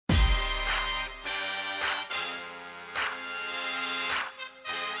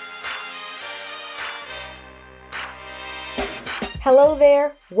Hello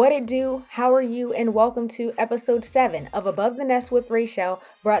there, what it do, how are you, and welcome to episode 7 of Above the Nest with Raichele,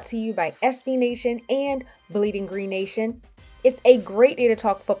 brought to you by SB Nation and Bleeding Green Nation. It's a great day to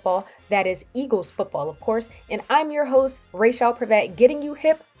talk football, that is Eagles football of course, and I'm your host, Raichele Privette, getting you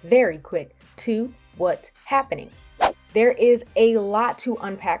hip very quick to what's happening. There is a lot to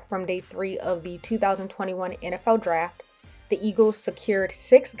unpack from day 3 of the 2021 NFL Draft. The Eagles secured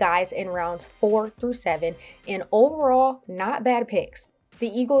 6 guys in rounds 4 through 7, and overall, not bad picks. The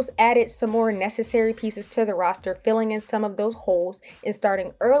Eagles added some more necessary pieces to the roster, filling in some of those holes, and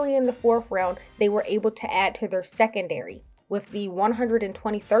starting early in the 4th round, they were able to add to their secondary. With the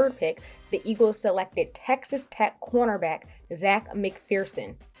 123rd pick, the Eagles selected Texas Tech cornerback Zach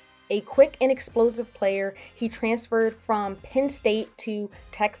McPherson. A quick and explosive player, he transferred from Penn State to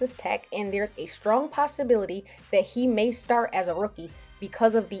Texas Tech, and there's a strong possibility that he may start as a rookie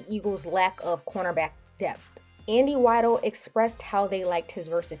because of the Eagles' lack of cornerback depth. Andy Weidl expressed how they liked his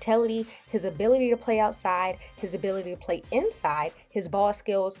versatility, his ability to play outside, his ability to play inside, his ball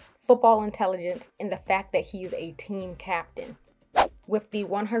skills, football intelligence, and the fact that he's a team captain. With the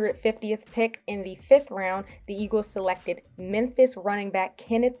 150th pick in the 5th round, the Eagles selected Memphis running back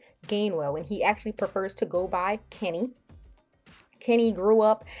Kenneth Gainwell, and he actually prefers to go by Kenny. Kenny grew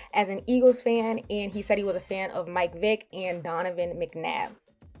up as an Eagles fan, and he said he was a fan of Mike Vick and Donovan McNabb.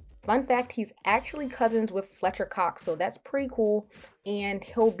 Fun fact, he's actually cousins with Fletcher Cox, so that's pretty cool, and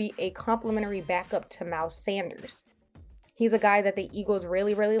he'll be a complimentary backup to Miles Sanders. He's a guy that the Eagles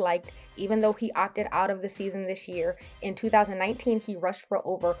really liked, even though he opted out of the season this year. In 2019, he rushed for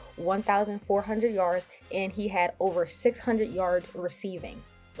over 1,400 yards, and he had over 600 yards receiving.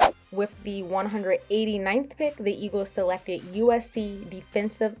 With the 189th pick, the Eagles selected USC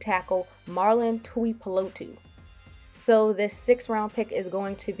defensive tackle Marlon Tuipulotu. So this 6th round pick is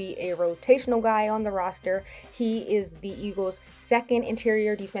going to be a rotational guy on the roster. He is the Eagles' 2nd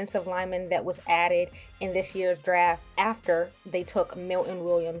interior defensive lineman that was added in this year's draft after they took Milton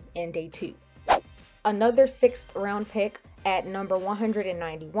Williams in day 2. Another 6th round pick at number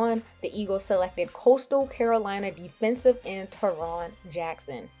 191, the Eagles selected Coastal Carolina defensive end Teron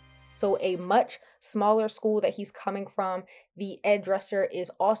Jackson. So a much smaller school that he's coming from. The edge rusher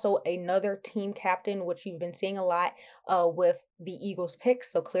is also another team captain, which you've been seeing a lot with the Eagles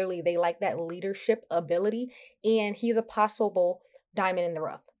picks. So clearly they like that leadership ability, and he's a possible diamond in the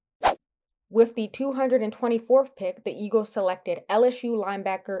rough. With the 224th pick, the Eagles selected LSU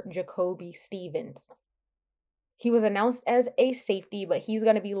linebacker Jacoby Stevens. He was announced as a safety, but he's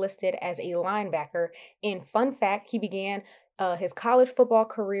going to be listed as a linebacker. And fun fact, he began his college football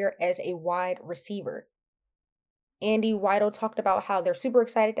career as a wide receiver. Andy Weidl talked about how they're super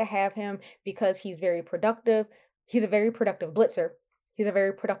excited to have him because he's very productive. He's a very productive blitzer. He's a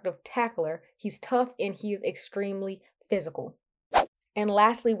very productive tackler. He's tough, and he is extremely physical. And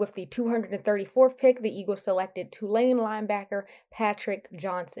lastly, with the 234th pick, the Eagles selected Tulane linebacker Patrick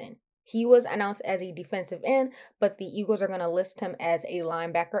Johnson. He was announced as a defensive end, but the Eagles are going to list him as a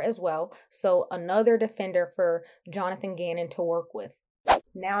linebacker as well. So another defender for Jonathan Gannon to work with.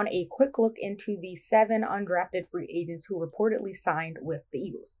 Now a quick look into the 7 undrafted free agents who reportedly signed with the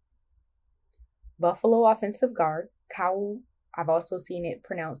Eagles. Buffalo offensive guard, I've also seen it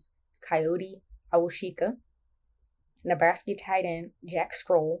pronounced Coyote Awushika. Nebraska tight end, Jack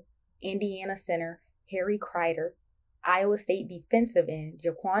Stroll. Indiana center, Harry Crider. Iowa State defensive end,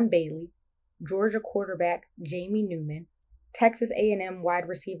 Jaquan Bailey, Georgia quarterback, Jamie Newman, Texas A&M wide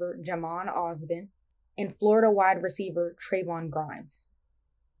receiver, Jamon Osborne, and Florida wide receiver, Trayvon Grimes.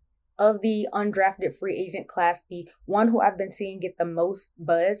 Of the undrafted free agent class, the one who I've been seeing get the most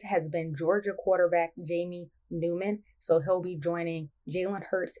buzz has been Georgia quarterback, Jamie Newman, so he'll be joining Jalen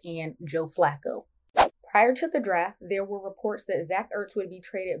Hurts and Joe Flacco. Prior to the draft, there were reports that Zach Ertz would be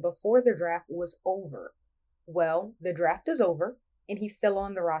traded before the draft was over. Well, the draft is over, and he's still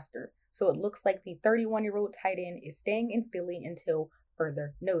on the roster, so it looks like the 31-year-old tight end is staying in Philly until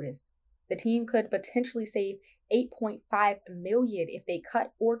further notice. The team could potentially save $8.5 million if they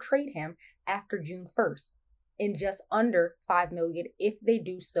cut or trade him after June 1st, and just under $5 million if they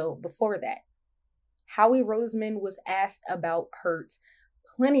do so before that. Howie Roseman was asked about Hurts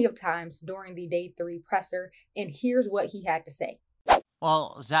plenty of times during the day 3 presser, and here's what he had to say.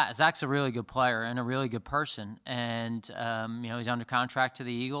 Well, Zach's a really good player and a really good person, and he's under contract to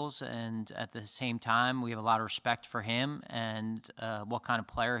the Eagles, and at the same time, we have a lot of respect for him and what kind of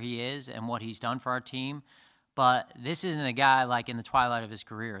player he is and what he's done for our team. But this isn't a guy like in the twilight of his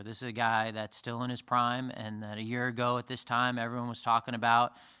career. This is a guy that's still in his prime, and that a year ago at this time, everyone was talking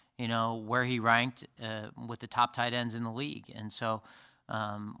about, where he ranked with the top tight ends in the league, and so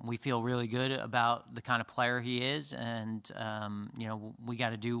we feel really good about the kind of player he is, and we got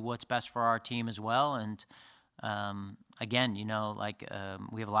to do what's best for our team as well. And again, we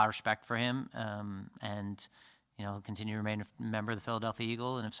have a lot of respect for him, and he'll continue to remain a member of the Philadelphia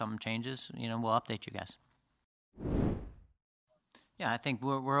Eagle. And if something changes, we'll update you guys. Yeah, I think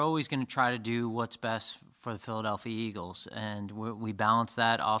we're always going to try to do what's best for the Philadelphia Eagles, and we balance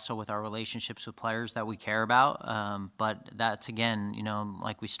that also with our relationships with players that we care about. But that's, again,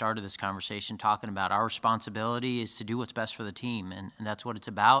 like we started this conversation talking about, our responsibility is to do what's best for the team, and that's what it's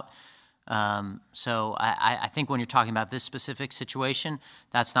about. So I think when you're talking about this specific situation,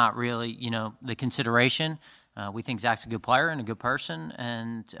 that's not really, the consideration. We think Zach's a good player and a good person,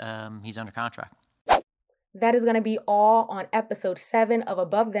 and he's under contract. That is going to be all on episode 7 of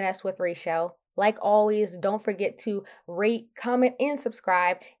Above the Nest with Raichele. Like always, don't forget to rate, comment, and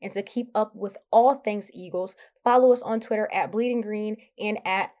subscribe. And to keep up with all things Eagles, follow us on Twitter at Bleeding Green and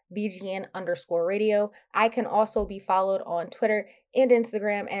at BGN_radio. I can also be followed on Twitter and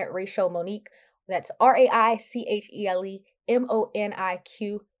Instagram at Raichele Monique. That's RAICHELE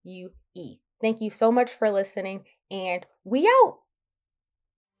MONIQUE. Thank you so much for listening, and we out.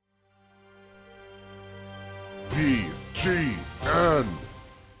 BGN